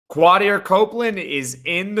Quadir Copeland is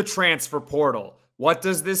in the transfer portal. What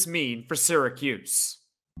does this mean for Syracuse?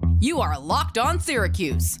 You are Locked On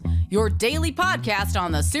Syracuse, your daily podcast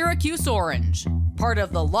on the Syracuse Orange, part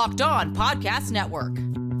of the Locked On Podcast Network.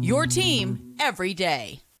 Your team every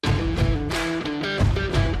day.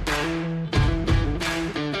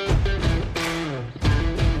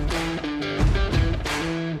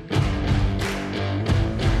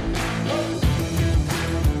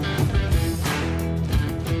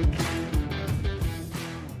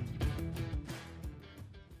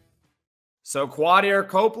 So Quadir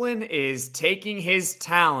Copeland is taking his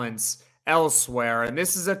talents elsewhere, and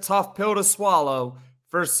this is a tough pill to swallow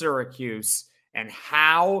for Syracuse. And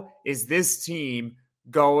how is this team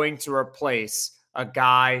going to replace a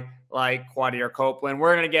guy like Quadir Copeland?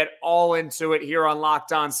 We're going to get all into it here on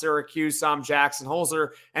Locked On Syracuse. I'm Jackson Holzer,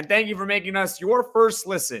 and thank you for making us your first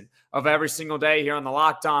listen of every single day here on the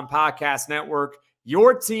Locked On Podcast Network.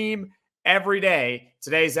 Your team every day.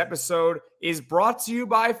 Today's episode is brought to you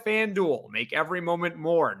by FanDuel. Make every moment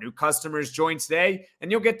more. New customers join today, and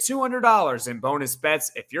you'll get $200 in bonus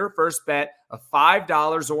bets if your first bet of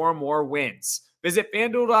 $5 or more wins. Visit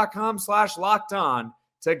FanDuel.com/lockedon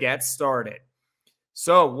to get started.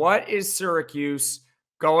 So what is Syracuse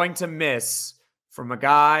going to miss from a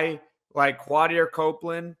guy like Quadir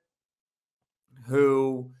Copeland,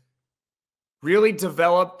 who really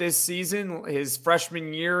developed this season? His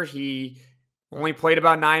freshman year, he only played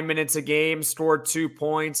about 9 minutes a game, scored 2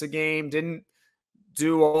 points a game, didn't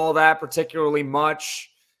do all that particularly much.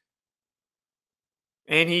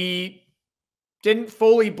 And he didn't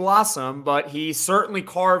fully blossom, but he certainly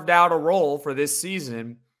carved out a role for this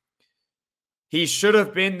season. He should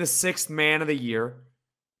have been the 6th man of the year.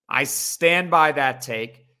 I stand by that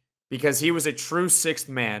take because he was a true 6th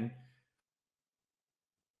man.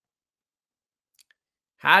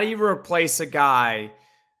 How do you replace a guy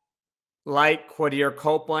like Quadir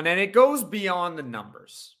Copeland? And it goes beyond the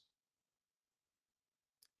numbers.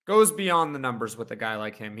 Goes beyond the numbers with a guy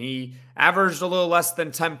like him. He averaged a little less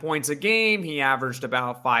than 10 points a game. He averaged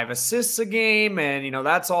about 5 assists a game. And,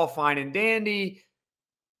 that's all fine and dandy.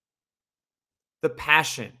 The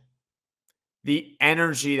passion, the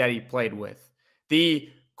energy that he played with, the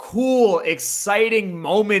cool, exciting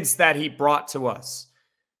moments that he brought to us.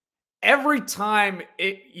 Every time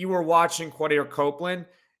you were watching Quadir Copeland,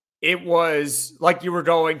 it was like you were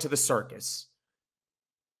going to the circus.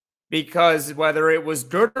 Because whether it was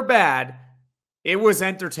good or bad, it was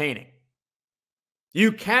entertaining.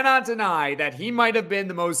 You cannot deny that he might have been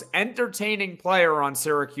the most entertaining player on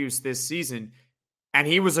Syracuse this season, and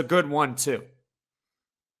he was a good one too.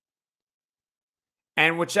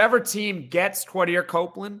 And whichever team gets Quadir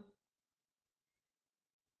Copeland,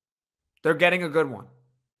 they're getting a good one.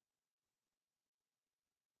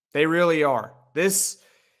 They really are. This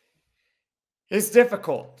is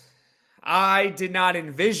difficult. I did not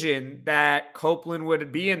envision that Copeland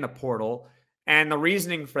would be in the portal. And the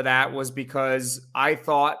reasoning for that was because I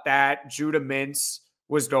thought that Judah Mintz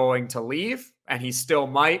was going to leave, and he still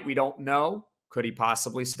might. We don't know. Could he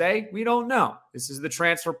possibly stay? We don't know. This is the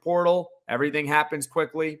transfer portal. Everything happens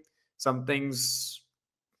quickly. Some things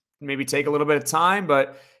maybe take a little bit of time,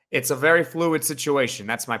 but it's a very fluid situation.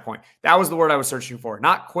 That's my point. That was the word I was searching for.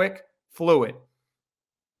 Not quick, fluid.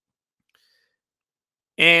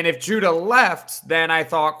 And if Judah left, then I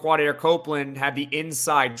thought Quadir Copeland had the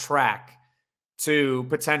inside track to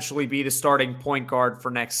potentially be the starting point guard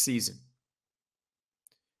for next season.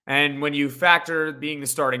 And when you factor being the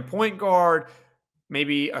starting point guard,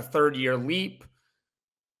 maybe a third-year leap,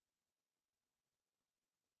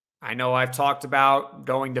 I know I've talked about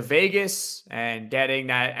going to Vegas and getting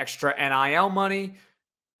that extra NIL money.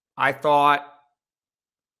 I thought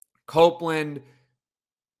Copeland,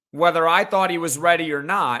 whether I thought he was ready or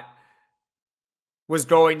not, was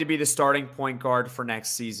going to be the starting point guard for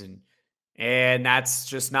next season. And that's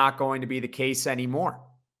just not going to be the case anymore.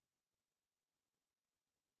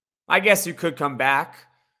 I guess you could come back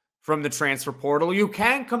from the transfer portal. You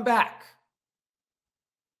can come back.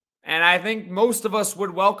 And I think most of us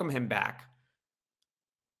would welcome him back.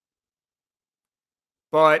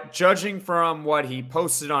 But judging from what he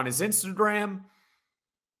posted on his Instagram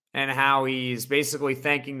and how he's basically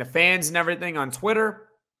thanking the fans and everything on Twitter,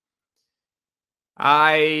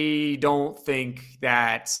 I don't think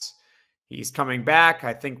that he's coming back.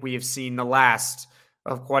 I think we have seen the last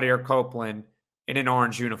of Quadir Copeland in an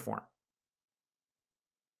orange uniform.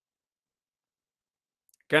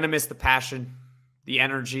 Gonna miss the passion, the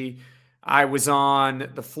energy. I was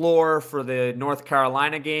on the floor for the North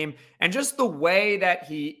Carolina game, and just the way that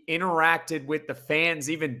he interacted with the fans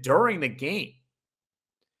even during the game.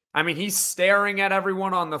 I mean, he's staring at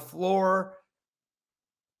everyone on the floor,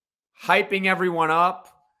 hyping everyone up.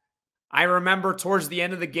 I remember towards the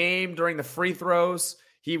end of the game during the free throws,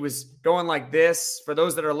 he was going like this. For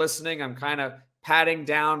those that are listening, I'm kind of patting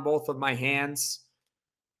down both of my hands,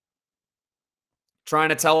 trying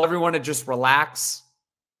to tell everyone to just relax.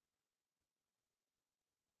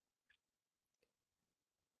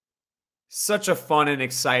 Such a fun and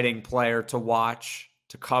exciting player to watch,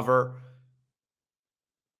 to cover.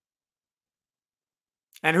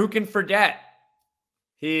 And who can forget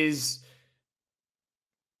his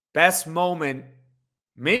best moment,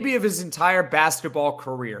 maybe of his entire basketball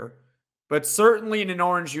career, but certainly in an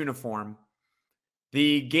orange uniform,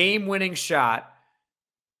 the game-winning shot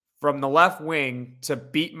from the left wing to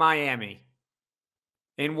beat Miami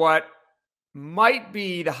in what might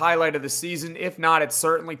be the highlight of the season. If not, it's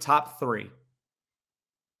certainly top 3.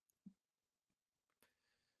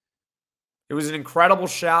 It was an incredible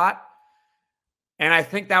shot. And I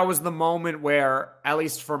think that was the moment where, at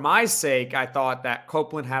least for my sake, I thought that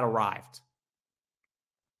Copeland had arrived.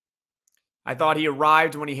 I thought he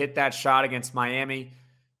arrived when he hit that shot against Miami.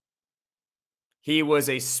 He was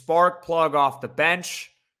a spark plug off the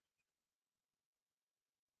bench.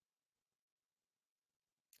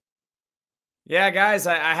 Yeah, guys,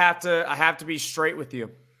 I have to be straight with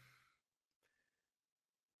you.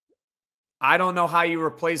 I don't know how you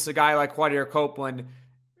replace a guy like Quadir Copeland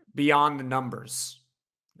beyond the numbers.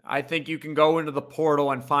 I think you can go into the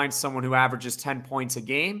portal and find someone who averages 10 points a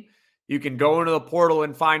game. You can go into the portal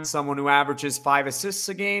and find someone who averages 5 assists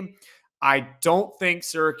a game. I don't think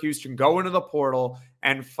Syracuse can go into the portal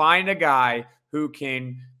and find a guy who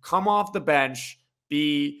can come off the bench,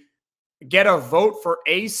 get a vote for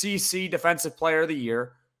ACC Defensive Player of the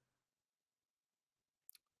Year,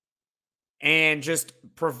 and just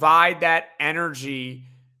provide that energy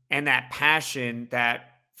and that passion that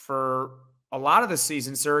for a lot of the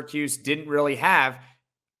season Syracuse didn't really have.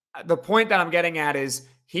 The point that I'm getting at is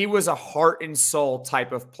he was a heart and soul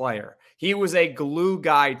type of player. He was a glue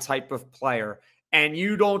guy type of player. And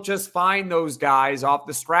you don't just find those guys off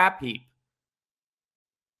the scrap heap.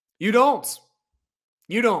 You don't.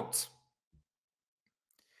 You don't.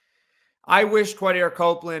 I wish Quadir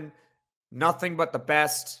Copeland nothing but the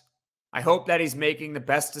best. I hope that he's making the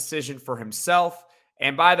best decision for himself.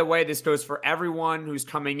 And by the way, this goes for everyone who's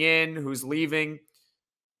coming in, who's leaving.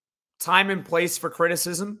 Time and place for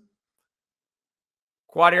criticism.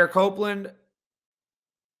 Quadir Copeland,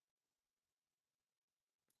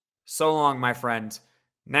 so long, my friend.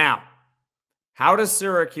 Now, how does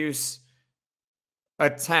Syracuse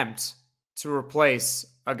attempt to replace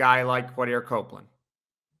a guy like Quadir Copeland?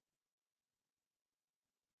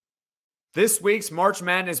 This week's March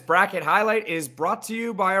Madness Bracket Highlight is brought to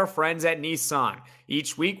you by our friends at Nissan.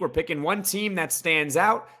 Each week, we're picking one team that stands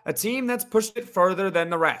out, a team that's pushed it further than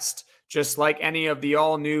the rest. Just like any of the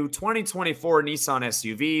all-new 2024 Nissan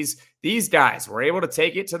SUVs, these guys were able to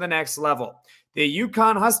take it to the next level. The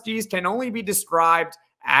Yukon Huskies can only be described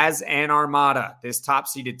as an armada. This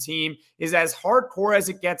top-seeded team is as hardcore as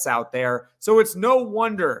it gets out there, so it's no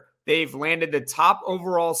wonder they've landed the top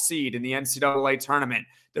overall seed in the NCAA tournament.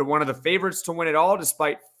 They're one of the favorites to win it all,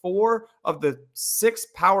 despite 4 of the 6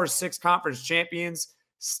 Power 6 conference champions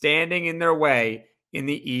standing in their way in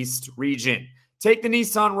the East region. Take the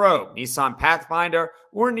Nissan Rogue, Nissan Pathfinder,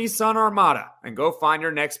 or Nissan Armada and go find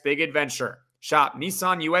your next big adventure. Shop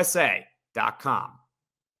NissanUSA.com.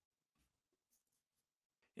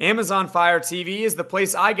 Amazon Fire TV is the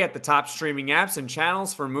place I get the top streaming apps and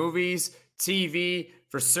channels for movies, TV,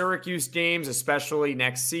 for Syracuse games, especially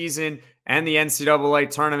next season, and the NCAA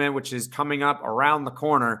tournament, which is coming up around the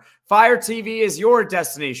corner. Fire TV is your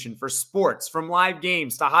destination for sports, from live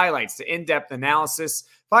games to highlights to in-depth analysis.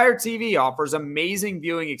 Fire TV offers amazing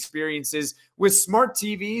viewing experiences with smart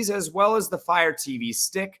TVs, as well as the Fire TV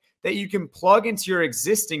stick that you can plug into your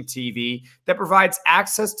existing TV that provides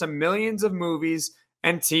access to millions of movies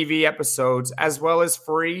and TV episodes, as well as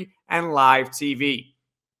free and live TV.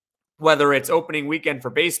 Whether it's opening weekend for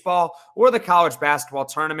baseball or the college basketball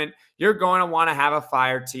tournament, you're going to want to have a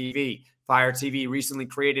Fire TV. Fire TV recently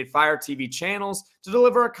created Fire TV channels to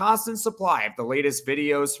deliver a constant supply of the latest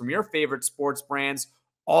videos from your favorite sports brands,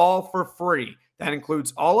 all for free. That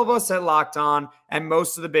includes all of us at Locked On and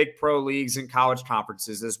most of the big pro leagues and college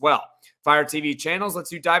conferences as well. Fire TV channels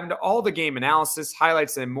lets you dive into all the game analysis,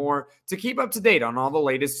 highlights, and more to keep up to date on all the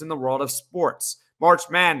latest in the world of sports. March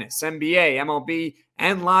Madness, NBA, MLB,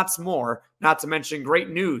 and lots more, not to mention great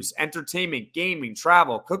news, entertainment, gaming,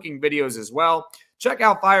 travel, cooking videos as well. Check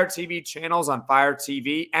out Fire TV channels on Fire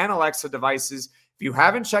TV and Alexa devices. If you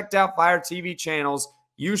haven't checked out Fire TV channels,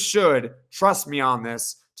 you should, trust me on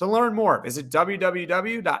this, To learn more, visit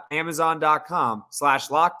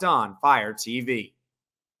www.amazon.com/LockedOnFireTV.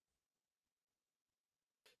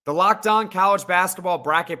 The Locked On College Basketball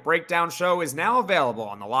Bracket Breakdown Show is now available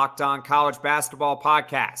on the Locked On College Basketball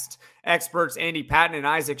Podcast. Experts Andy Patton and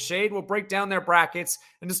Isaac Shade will break down their brackets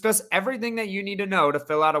and discuss everything that you need to know to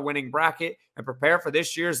fill out a winning bracket and prepare for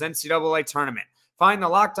this year's NCAA tournament. Find the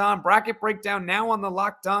Locked On Bracket Breakdown now on the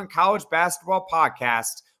Locked On College Basketball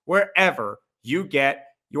Podcast, wherever you get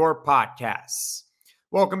your podcasts.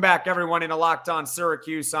 Welcome back, everyone, into Locked On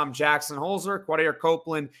Syracuse. I'm Jackson Holzer. Quadir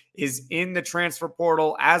Copeland is in the transfer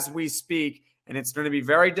portal as we speak, and it's going to be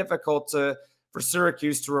very difficult for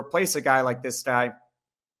Syracuse to replace a guy like this guy.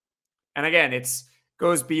 And again, it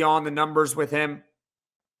goes beyond the numbers with him.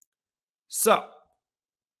 So,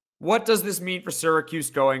 what does this mean for Syracuse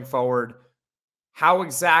going forward? How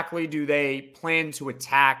exactly do they plan to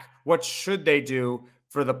attack? What should they do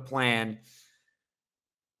for the plan?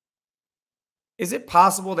 Is it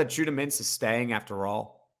possible that Judah Mintz is staying after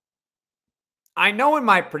all? I know in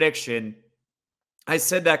my prediction, I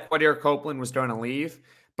said that Quadir Copeland was going to leave,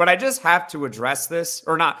 but I just have to address this.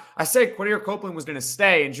 Or not. I said Quadir Copeland was going to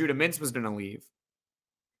stay and Judah Mintz was going to leave.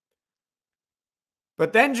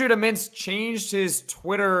 But then Judah Mintz changed his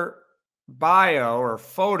Twitter bio or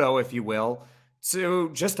photo, if you will, to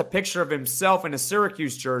just a picture of himself in a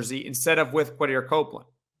Syracuse jersey instead of with Quadir Copeland.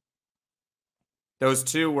 Those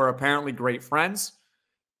two were apparently great friends.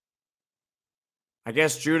 I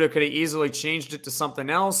guess Judah could have easily changed it to something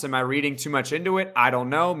else. Am I reading too much into it? I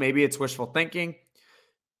don't know. Maybe it's wishful thinking.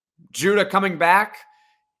 Judah coming back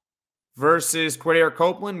versus Quadir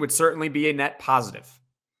Copeland would certainly be a net positive.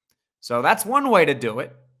 So that's one way to do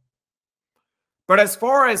it. But as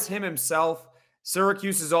far as him himself,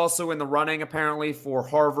 Syracuse is also in the running, apparently, for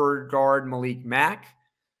Harvard guard Malik Mack.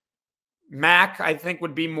 Mack, I think,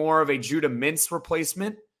 would be more of a Judah Mintz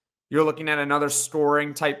replacement. You're looking at another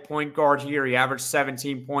scoring type point guard here. He averaged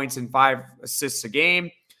 17 points and 5 assists a game.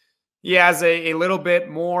 He has a little bit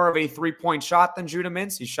more of a three-point shot than Judah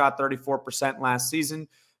Mintz. He shot 34% last season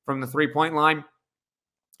from the three-point line.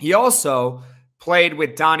 He also played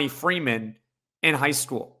with Donnie Freeman in high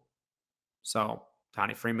school. So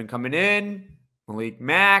Donnie Freeman coming in, Malik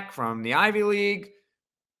Mack from the Ivy League,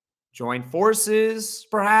 join forces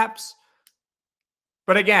perhaps.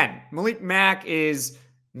 But again, Malik Mack is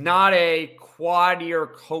not a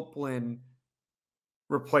Quadir Copeland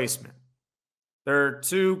replacement. They're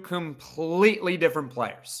two completely different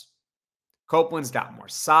players. Copeland's got more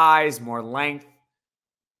size, more length.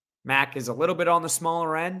 Mack is a little bit on the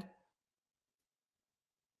smaller end.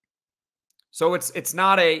 So it's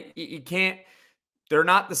not you can't, they're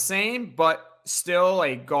not the same, but still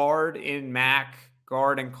a guard in Mack,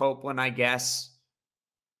 guard in Copeland, I guess.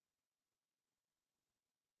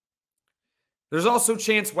 There's also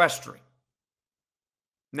Chance Westry.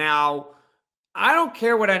 Now, I don't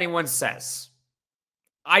care what anyone says.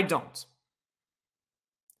 I don't.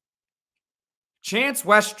 Chance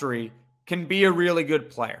Westry can be a really good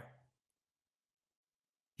player.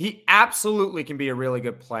 He absolutely can be a really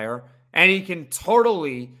good player, and he can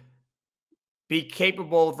totally be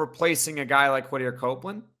capable of replacing a guy like Quadir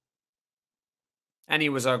Copeland. And he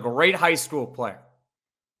was a great high school player.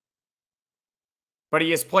 But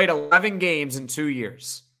he has played 11 games in 2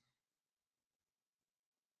 years.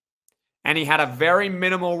 And he had a very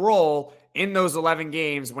minimal role in those 11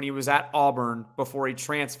 games when he was at Auburn before he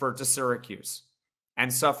transferred to Syracuse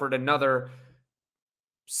and suffered a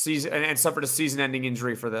season-ending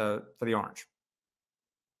injury for the Orange.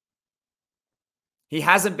 He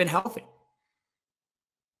hasn't been healthy.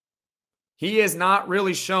 He has not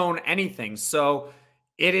really shown anything. So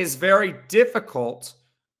it is very difficult.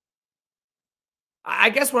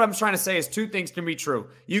 I guess what I'm trying to say is two things can be true.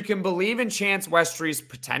 You can believe in Chance Westry's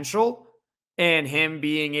potential and him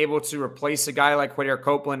being able to replace a guy like Quadir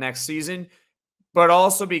Copeland next season, but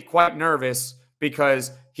also be quite nervous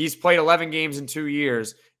because he's played 11 games in 2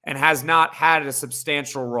 years and has not had a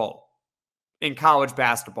substantial role in college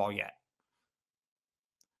basketball yet.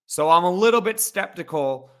 So I'm a little bit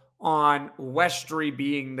skeptical on Westry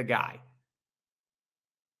being the guy.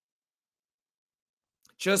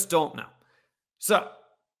 Just don't know. So,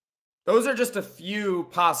 those are just a few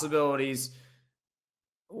possibilities.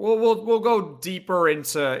 We'll go deeper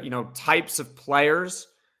into, types of players.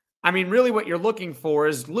 I mean, really what you're looking for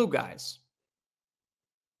is glue guys.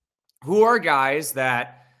 Who are guys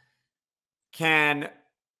that can,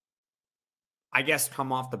 I guess,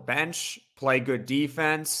 come off the bench, play good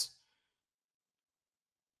defense,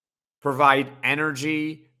 provide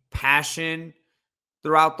energy, passion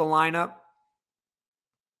throughout the lineup.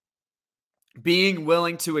 Being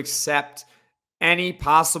willing to accept any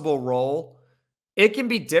possible role, it can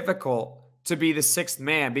be difficult to be the sixth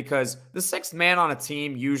man because the sixth man on a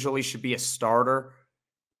team usually should be a starter,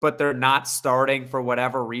 but they're not starting for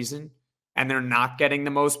whatever reason, and they're not getting the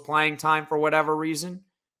most playing time for whatever reason.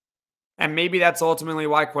 And maybe that's ultimately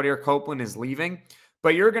why Quadir Copeland is leaving.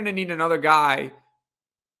 But you're going to need another guy.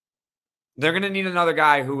 They're going to need another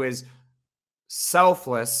guy who is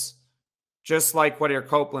selfless, just like Quadir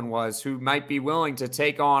Copeland was, who might be willing to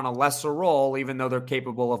take on a lesser role, even though they're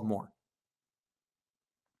capable of more.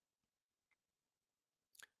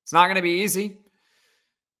 It's not going to be easy.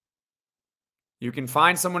 You can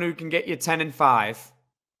find someone who can get you 10-5,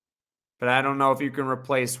 but I don't know if you can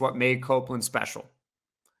replace what made Copeland special.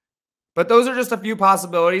 But those are just a few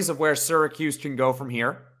possibilities of where Syracuse can go from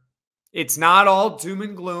here. It's not all doom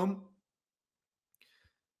and gloom.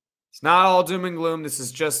 It's not all doom and gloom. This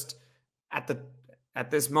is just at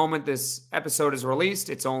this moment this episode is released.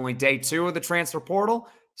 It's only day 2 of the transfer portal.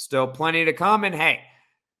 Still plenty to come. And hey,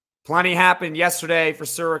 plenty happened yesterday for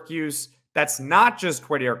Syracuse. That's not just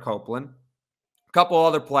Quadir Copeland. A couple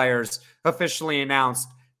other players officially announced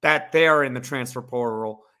that they're in the transfer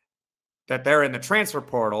portal.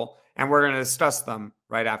 And we're going to discuss them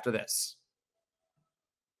right after this.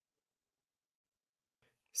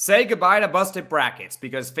 Say goodbye to busted brackets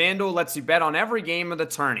because FanDuel lets you bet on every game of the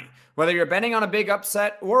tourney. Whether you're betting on a big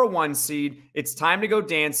upset or a 1 seed, it's time to go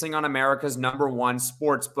dancing on America's #1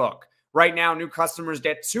 sports book. Right now, new customers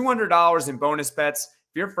get $200 in bonus bets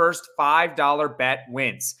if your first $5 bet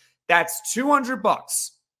wins. That's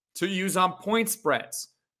 $200 to use on point spreads,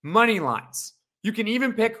 money lines. You can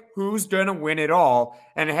even pick who's going to win it all.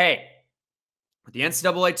 And hey, with the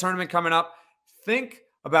NCAA tournament coming up, think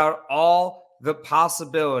about all the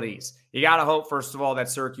possibilities. You got to hope, first of all, that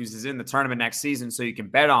Syracuse is in the tournament next season so you can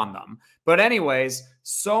bet on them. But anyways,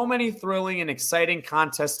 so many thrilling and exciting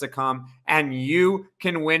contests to come, and you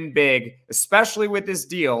can win big, especially with this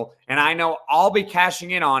deal. And I know I'll be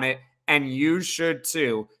cashing in on it, and you should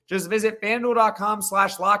too. Just visit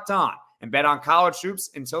FanDuel.com/lockedon and bet on college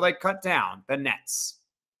hoops until they cut down the nets.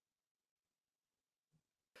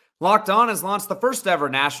 Locked On has launched the first ever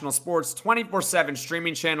national sports 24/7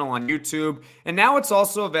 streaming channel on YouTube, and now it's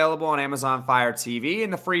also available on Amazon Fire TV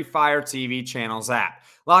and the free Fire TV channels app.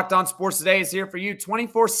 Locked On Sports Today is here for you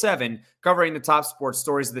 24/7, covering the top sports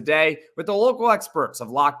stories of the day with the local experts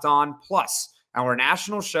of Locked On, plus our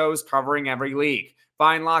national shows covering every league.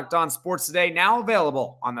 Find Locked On Sports Today now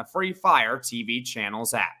available on the free Fire TV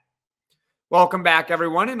channels app. Welcome back,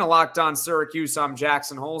 everyone, into Locked On Syracuse. I'm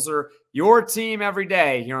Jackson Holzer, your team every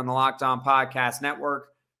day here on the Locked On Podcast Network.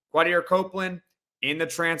 Quadir Copeland in the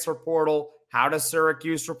transfer portal. How does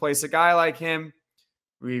Syracuse replace a guy like him?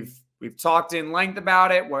 We've talked in length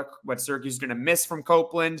about it, what Syracuse is going to miss from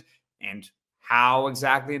Copeland, and how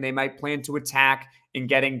exactly they might plan to attack in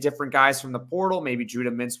getting different guys from the portal. Maybe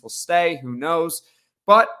Judah Mintz will stay. Who knows?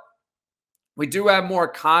 But we do have more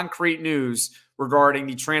concrete news regarding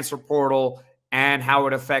the transfer portal and how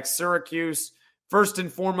it affects Syracuse. First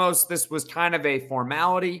and foremost, this was kind of a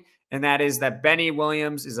formality, and that is that Benny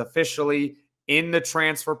Williams is officially in the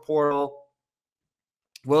transfer portal.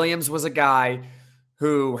 Williams was a guy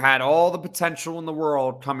who had all the potential in the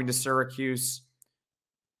world coming to Syracuse,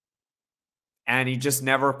 and he just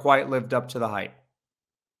never quite lived up to the hype.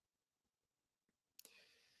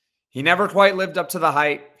 He never quite lived up to the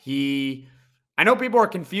hype. I know people are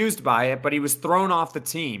confused by it, but he was thrown off the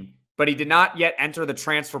team. But he did not yet enter the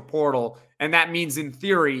transfer portal, and that means, in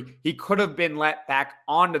theory, he could have been let back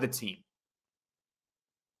onto the team.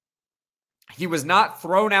 He was not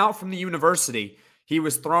thrown out from the university. He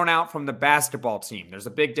was thrown out from the basketball team. There's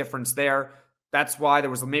a big difference there. That's why there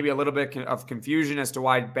was maybe a little bit of confusion as to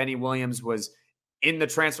why Benny Williams was in the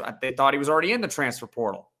transfer. They thought he was already in the transfer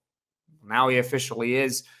portal. Now he officially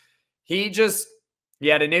is. He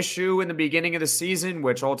had an issue in the beginning of the season,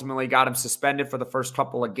 which ultimately got him suspended for the first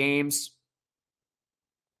couple of games.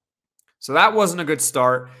 So that wasn't a good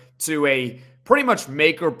start to a pretty much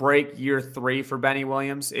make or break year 3 for Benny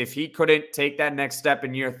Williams. If he couldn't take that next step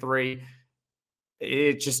in year 3,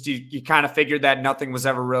 it just, you kind of figured that nothing was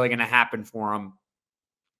ever really going to happen for him.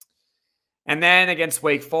 And then against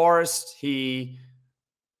Wake Forest, he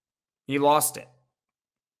lost it.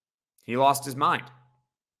 He lost his mind.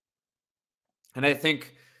 And I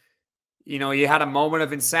think, he had a moment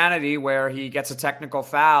of insanity where he gets a technical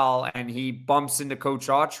foul and he bumps into Coach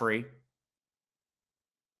Autry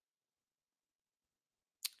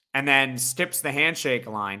and then skips the handshake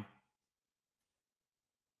line.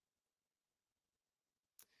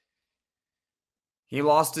 He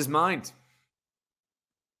lost his mind.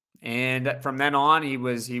 And from then on, he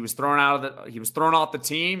was thrown off the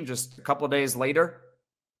team just a couple of days later.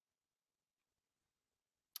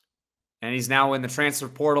 And he's now in the transfer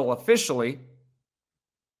portal officially.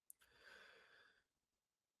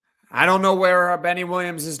 I don't know where Benny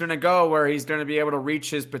Williams is going to go, where he's going to be able to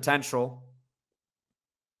reach his potential.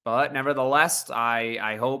 But nevertheless,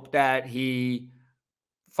 I hope that he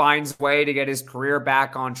finds a way to get his career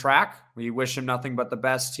back on track. We wish him nothing but the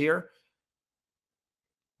best here.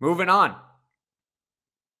 Moving on.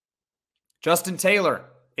 Justin Taylor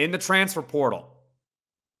in the transfer portal.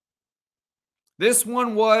 This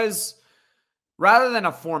one was, rather than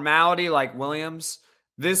a formality like Williams,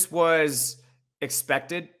 this was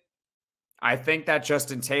expected. I think that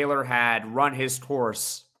Justin Taylor had run his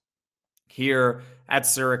course here at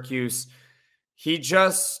Syracuse. He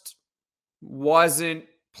just wasn't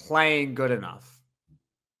playing good enough.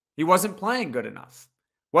 He wasn't playing good enough.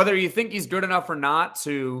 Whether you think he's good enough or not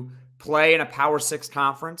to play in a Power 6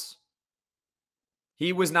 conference,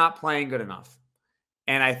 he was not playing good enough.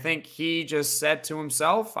 And I think he just said to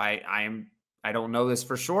himself, I don't know this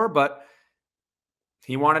for sure, but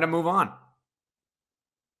he wanted to move on.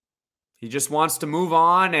 He just wants to move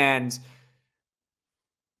on, and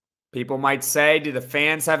people might say, do the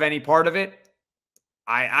fans have any part of it?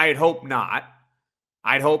 I'd hope not.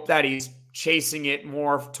 I'd hope that he's chasing it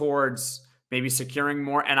more towards maybe securing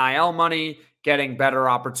more NIL money, getting better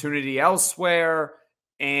opportunity elsewhere,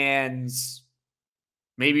 and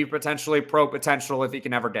maybe potentially pro potential if he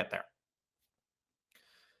can ever get there.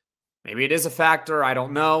 Maybe it is a factor. I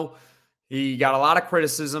don't know. He got a lot of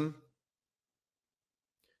criticism.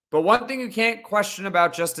 But one thing you can't question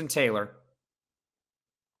about Justin Taylor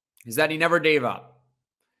is that he never gave up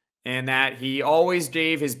and that he always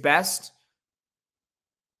gave his best.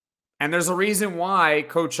 And there's a reason why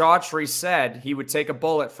Coach Autry said he would take a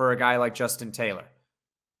bullet for a guy like Justin Taylor,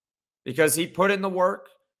 because he put in the work.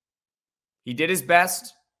 He did his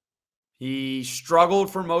best. He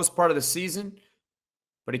struggled for most part of the season,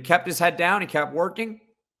 but he kept his head down. He kept working.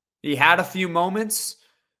 He had a few moments,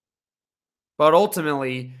 but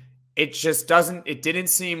ultimately it didn't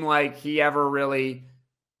seem like he ever really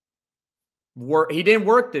worked. He didn't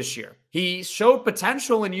work this year. He showed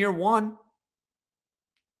potential in year one.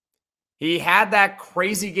 He had that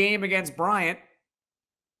crazy game against Bryant.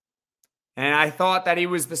 And I thought that he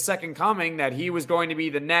was the second coming, that he was going to be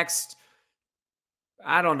the next,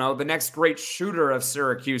 the next great shooter of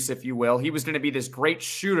Syracuse, if you will. He was going to be this great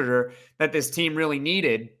shooter that this team really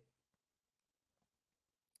needed.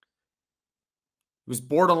 He was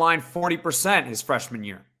borderline 40% his freshman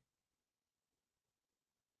year.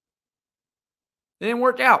 It didn't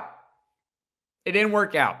work out. It didn't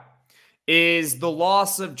work out. Is the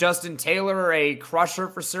loss of Justin Taylor a crusher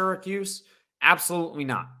for Syracuse? Absolutely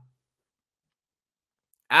not.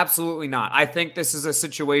 Absolutely not. I think this is a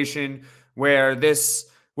situation where this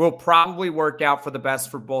will probably work out for the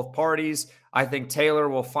best for both parties. I think Taylor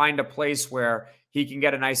will find a place where he can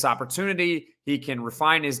get a nice opportunity. He can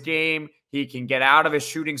refine his game. He can get out of his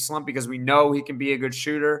shooting slump because we know he can be a good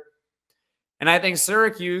shooter. And I think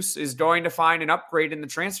Syracuse is going to find an upgrade in the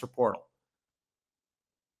transfer portal.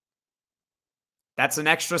 That's an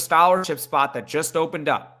extra scholarship spot that just opened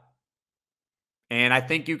up. And I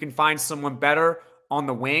think you can find someone better on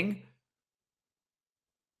the wing.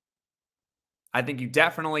 I think you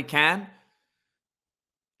definitely can.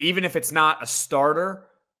 Even if it's not a starter,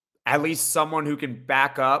 at least someone who can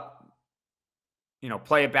back up,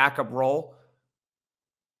 play a backup role.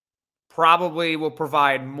 Probably will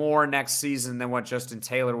provide more next season than what Justin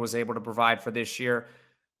Taylor was able to provide for this year.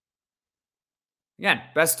 Again,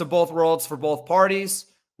 best of both worlds for both parties.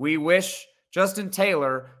 We wish Justin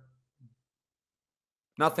Taylor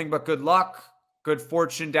nothing but good luck, good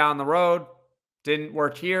fortune down the road. Didn't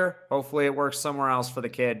work here. Hopefully it works somewhere else for the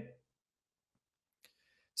kid.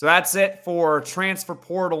 So that's it for transfer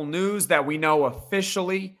portal news that we know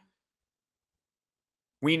officially.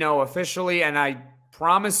 And I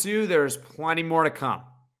promise you there's plenty more to come.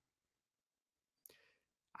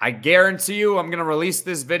 I guarantee you I'm going to release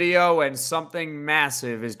this video and something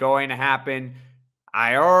massive is going to happen.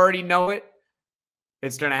 I already know it.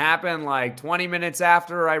 It's going to happen like 20 minutes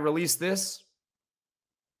after I release this.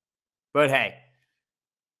 But hey,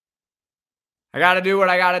 I got to do what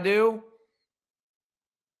I got to do.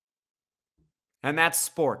 And that's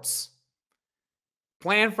sports.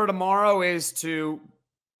 Plan for tomorrow is to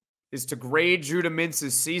grade Judah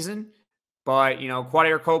Mintz's season. But,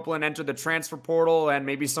 Quadir Copeland entered the transfer portal, and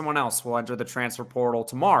maybe someone else will enter the transfer portal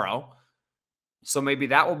tomorrow. So maybe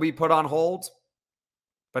that will be put on hold.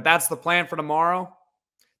 But that's the plan for tomorrow.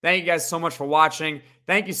 Thank you guys so much for watching.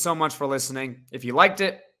 Thank you so much for listening. If you liked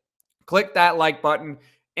it, click that like button.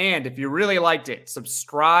 And if you really liked it,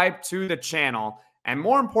 subscribe to the channel. And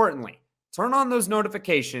more importantly, turn on those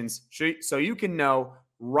notifications so you can know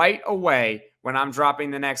right away when I'm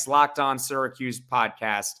dropping the next Locked On Syracuse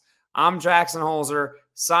podcast. I'm Jackson Holzer,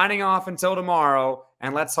 signing off until tomorrow,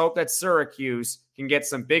 and let's hope that Syracuse can get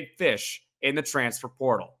some big fish in the transfer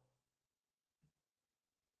portal.